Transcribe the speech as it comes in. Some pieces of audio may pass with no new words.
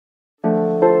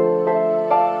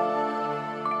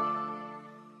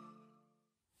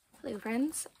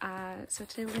friends. So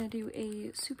today we're gonna do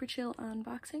a super chill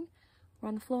unboxing. We're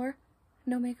on the floor,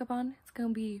 no makeup on. It's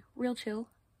gonna be real chill.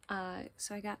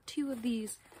 So I got two of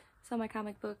these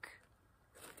semi-comic book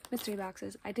mystery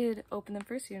boxes. I did open them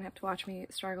first, so you don't have to watch me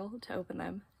struggle to open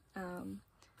them. I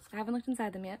haven't looked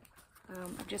inside them yet.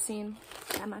 I've just seen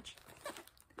that much.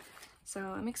 So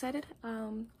I'm excited.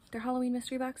 They're Halloween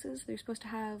mystery boxes. They're supposed to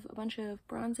have a bunch of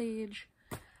Bronze Age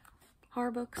horror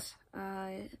books.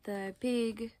 The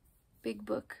big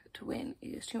book to win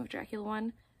is Tomb of Dracula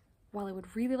 1. While I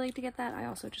would really like to get that, I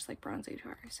also just like Bronze Age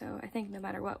horror. So I think no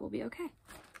matter what, we'll be okay.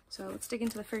 So let's dig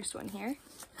into the first one here.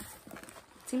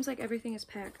 It seems like everything is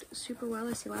packed super well.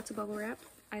 I see lots of bubble wrap.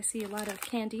 I see a lot of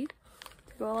candy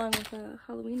to go along with the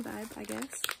Halloween vibe, I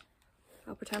guess.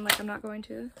 I'll pretend like I'm not going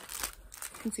to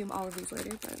consume all of these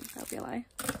later, but that'll be a lie.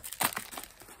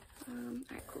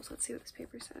 Alright, cool. So let's see what this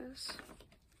paper says.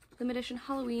 Limited edition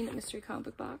Halloween mystery comic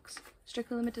book box.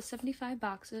 Strictly limited to 75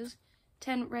 boxes.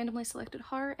 10 randomly selected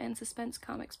horror and suspense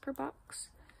comics per box.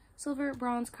 Silver,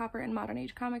 bronze, copper, and modern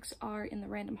age comics are in the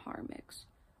random horror mix.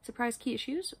 Surprise key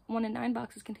issues. 1 in 9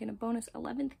 boxes contain a bonus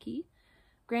 11th key.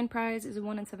 Grand prize is a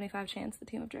 1 in 75 chance, the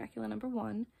Tomb of Dracula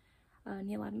 #1.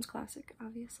 Neil Adams classic,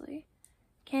 obviously.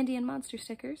 Candy and monster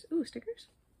stickers. Ooh, stickers?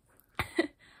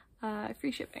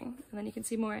 Free shipping. And then you can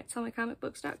see more at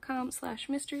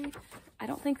sellmycomicbooks.com/mystery. I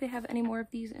don't think they have any more of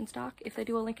these in stock. If they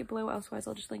do, I'll link it below. Otherwise,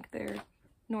 I'll just link their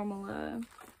normal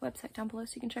website down below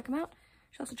so you can check them out.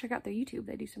 You should also check out their YouTube.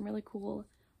 They do some really cool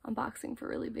unboxing for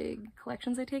really big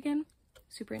collections they take in.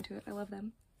 Super into it. I love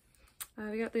them.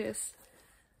 We got this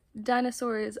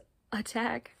Dinosaurs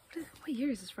Attack. What year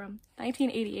is this from?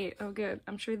 1988. Oh, good.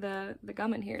 I'm sure the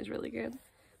gum in here is really good.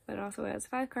 But it also has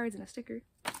 5 cards and a sticker.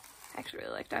 I actually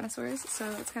really like dinosaurs, so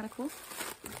it's kind of cool.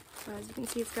 As you can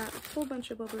see, it's got a whole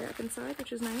bunch of bubble wrap inside,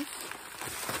 which is nice.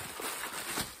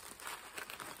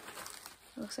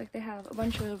 It looks like they have a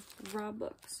bunch of raw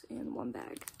books in one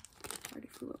bag. Already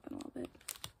flew open a little bit.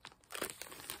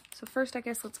 So first, I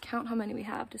guess let's count how many we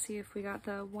have to see if we got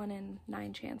the 1 in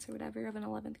 9 chance or whatever of an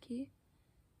 11th key.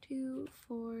 2,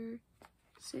 4,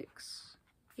 6,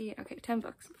 8. Okay, 10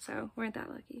 books. So we weren't that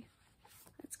lucky.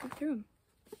 Let's go through them.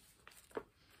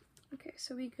 Okay,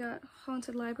 so we got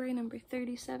Haunted Library number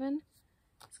 37.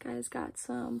 This guy's got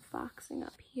some foxing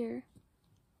up here,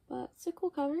 but it's a cool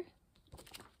cover.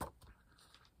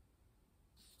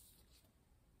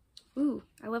 Ooh,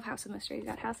 I love House of Mystery. We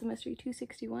got House of Mystery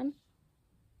 261.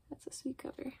 That's a sweet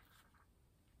cover.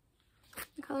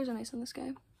 The colors are nice on this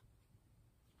guy.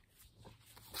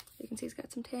 You can see it's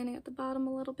got some tanning at the bottom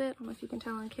a little bit. I don't know if you can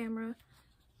tell on camera.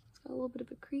 It's got a little bit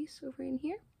of a crease over in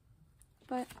here,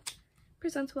 but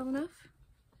presents well enough.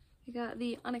 We got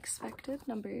The Unexpected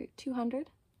number 200.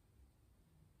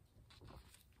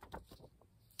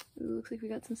 Ooh, looks like we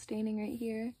got some staining right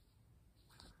here.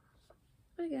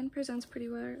 But again, presents pretty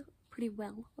well.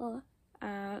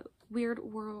 Weird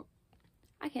War...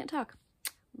 I can't talk.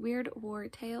 Weird War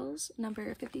Tales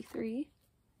number 53.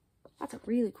 That's a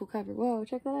really cool cover. Whoa,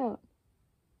 check that out.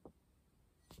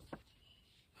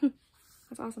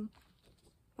 That's awesome.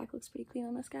 Back looks pretty clean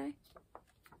on this guy.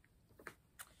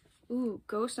 Ooh,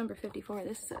 Ghost number 54.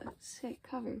 This is a sick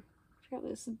cover. Check out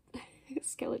this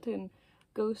skeleton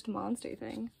ghost monster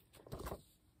thing.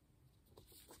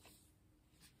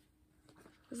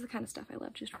 This is the kind of stuff I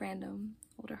love, just random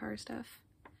older horror stuff.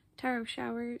 Tower of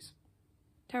Shadows,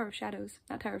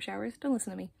 not Tower of Showers, don't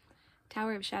listen to me.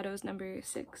 Tower of Shadows number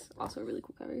 6, also a really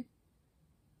cool cover.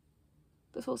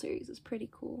 This whole series is pretty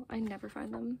cool. I never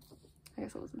find them. I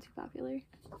guess it wasn't too popular.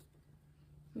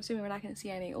 I'm assuming we're not going to see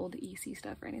any old EC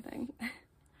stuff or anything.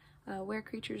 Where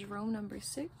Creatures Roam number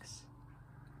 6.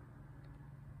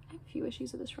 I have a few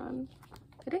issues of this run.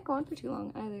 It didn't go on for too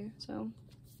long either, so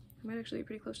I might actually be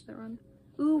pretty close to that run.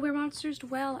 Ooh, Where Monsters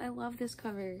Dwell. I love this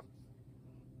cover.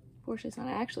 Unfortunately, it's not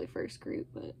actually first group,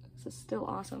 but this is still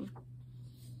awesome.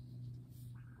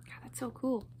 God, that's so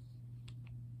cool.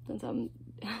 Since I'm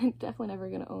definitely never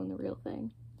going to own the real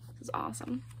thing. This is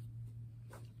awesome.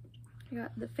 I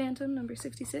got The Phantom number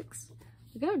 66.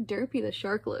 Look at how derpy the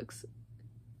shark looks.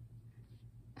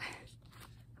 I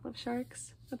love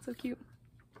sharks. That's so cute.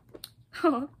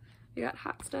 Oh, we got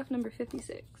Hot Stuff number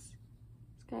 56. This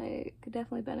guy could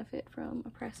definitely benefit from a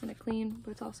press and a clean,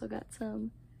 but it's also got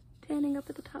some tanning up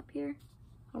at the top here.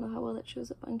 I don't know how well that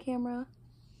shows up on camera. You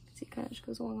can see it kind of just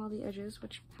goes along all the edges,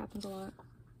 which happens a lot.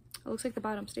 It looks like the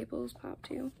bottom staples pop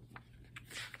too.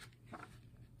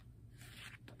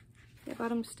 Yeah,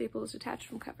 bottom staple is detached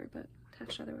from cover, but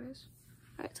attached otherwise.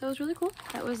 Alright, so that was really cool.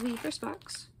 That was the first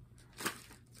box.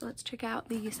 So let's check out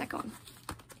the second one.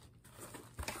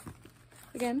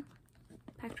 Again,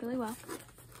 packed really well.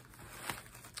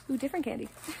 Ooh, different candy.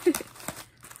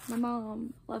 My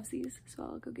mom loves these, so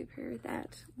I'll go give her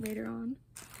that later on.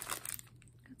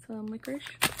 Got some licorice.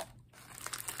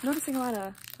 I'm noticing a lot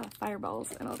of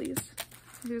fireballs in all these.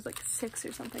 There's like 6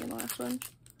 or something in the last one.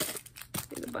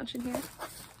 There's a bunch in here.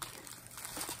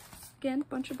 Again,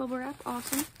 bunch of bubble wrap,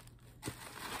 awesome.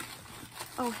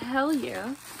 Oh, hell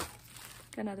yeah.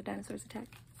 Got another dinosaurs attack.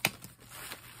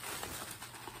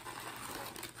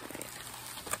 Right.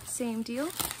 Same deal.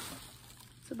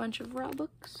 It's a bunch of raw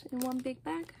books in one big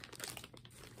bag.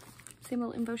 Same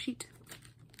little info sheet.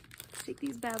 Let's take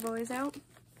these bad boys out.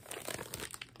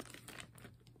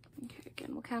 Okay,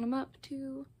 again, we'll count them up.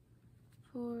 2,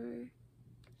 4,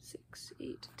 6,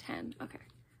 8, 10. Okay.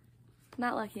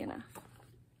 Not lucky enough.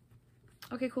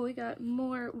 Okay, cool. We got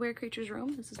more Where Creatures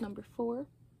Roam. This is number 4.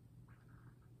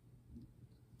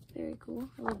 Very cool.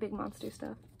 I love big monster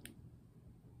stuff.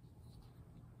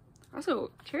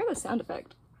 Also, check out the sound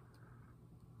effect.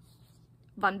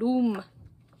 Van Doom. I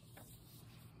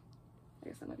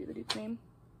guess that might be the dude's name.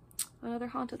 Another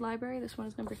Haunted Library. This one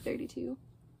is number 32.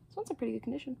 This one's in pretty good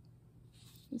condition.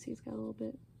 You can see it's got a little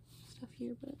bit of stuff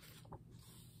here, but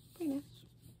pretty nice.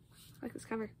 I like this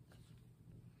cover.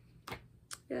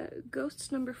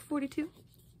 Ghosts number 42.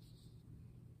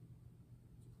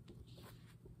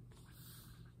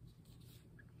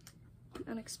 The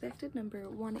Unexpected number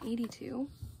 182.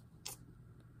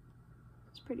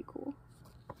 It's pretty cool.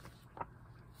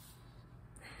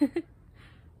 I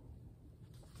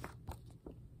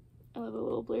love the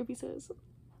little blurb he says,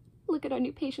 "Look at our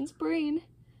new patient's brain.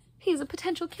 He is a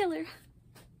potential killer."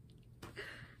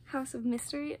 House of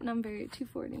Mystery number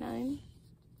 249.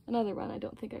 Another one I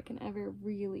don't think I can ever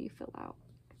really fill out.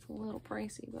 It's a little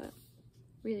pricey, but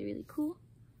really, really cool.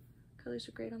 Colors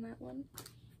are great on that one.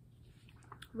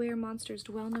 Where Monsters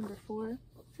Dwell number 4.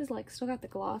 This is like still got the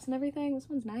gloss and everything. This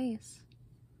one's nice.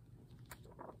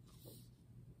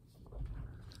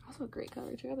 Also a great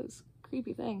cover. Check out this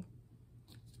creepy thing.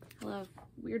 I love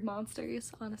weird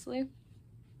monsters, honestly.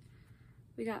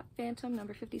 We got Phantom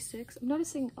number 56. I'm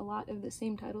noticing a lot of the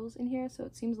same titles in here, so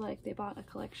it seems like they bought a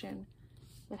collection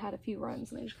that had a few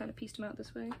runs and they just kind of pieced them out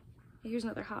this way. Here's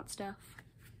another Hot Stuff.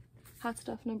 Hot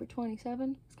Stuff number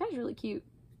 27. This guy's really cute.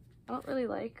 I don't really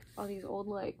like all these old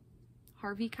like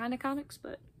Harvey kind of comics,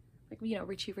 but like, you know,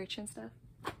 Richie Rich and stuff.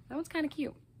 That one's kind of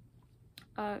cute.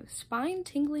 Spine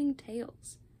Tingling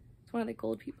Tales. It's one of the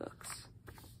Goldpea books.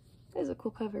 That is a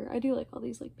cool cover. I do like all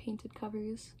these like painted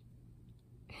covers.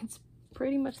 It's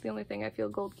pretty much the only thing I feel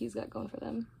Gold Key's got going for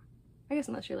them. I guess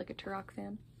unless you're like a Turok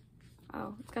fan.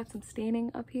 Oh, it's got some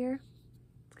staining up here.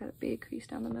 It's got a big crease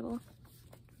down the middle.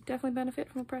 Definitely benefit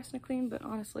from a press and a clean, but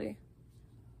honestly,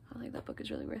 I think that book is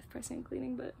really worth pressing and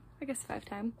cleaning, but I guess 5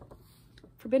 time.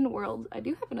 Forbidden World. I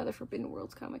do have another Forbidden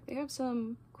Worlds comic. They have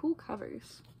some cool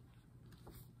covers.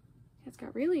 It's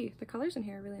got really, the colors in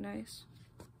here are really nice.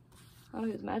 I don't know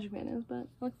who this Magic Man is, but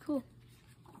look cool.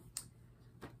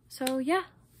 So yeah,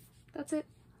 that's it.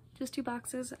 Just 2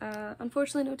 boxes.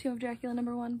 Unfortunately, no Tomb of Dracula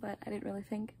number 1, but I didn't really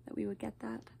think that we would get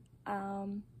that.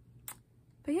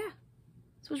 But yeah,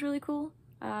 this was really cool.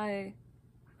 I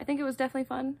think it was definitely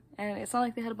fun, and it's not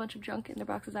like they had a bunch of junk in their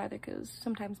boxes either, because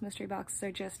sometimes mystery boxes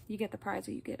are just, you get the prize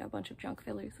or you get a bunch of junk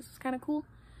fillers. This is kind of cool.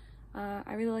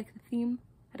 I really like the theme.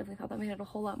 I definitely thought that made it a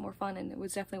whole lot more fun, and it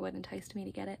was definitely what enticed me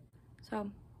to get it.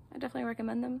 So I definitely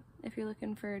recommend them if you're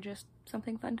looking for just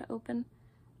something fun to open.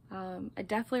 I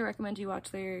definitely recommend you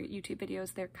watch their YouTube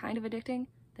videos. They're kind of addicting.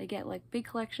 They get like big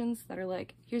collections that are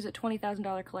like, here's a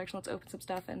 $20,000 collection, let's open some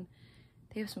stuff, and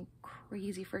they have some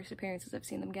crazy first appearances I've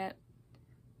seen them get.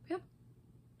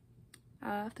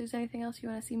 Yeah. If there's anything else you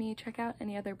want to see me check out,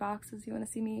 any other boxes you want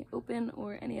to see me open,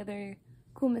 or any other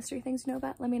cool mystery things you know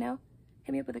about, let me know.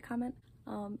 Hit me up with a comment.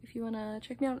 If you want to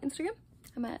check me out on Instagram,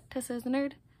 I'm at Tessa is the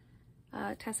Nerd.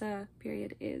 Tessa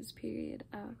is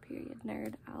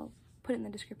nerd. I'll put it in the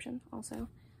description also,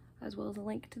 as well as a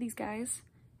link to these guys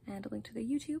and a link to their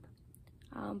YouTube.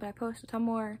 But I post a ton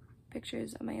more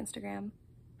pictures on my Instagram.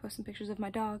 Post some pictures of my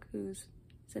dog who's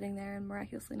sitting there and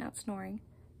miraculously not snoring.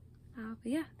 But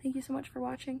yeah, thank you so much for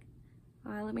watching.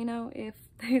 Let me know if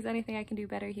there's anything I can do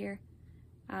better here.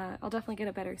 I'll definitely get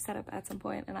a better setup at some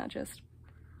point and not just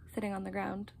sitting on the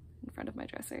ground in front of my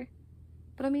dresser.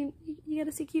 But I mean, you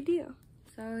gotta see cute Dio.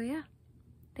 So yeah,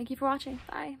 thank you for watching.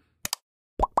 Bye.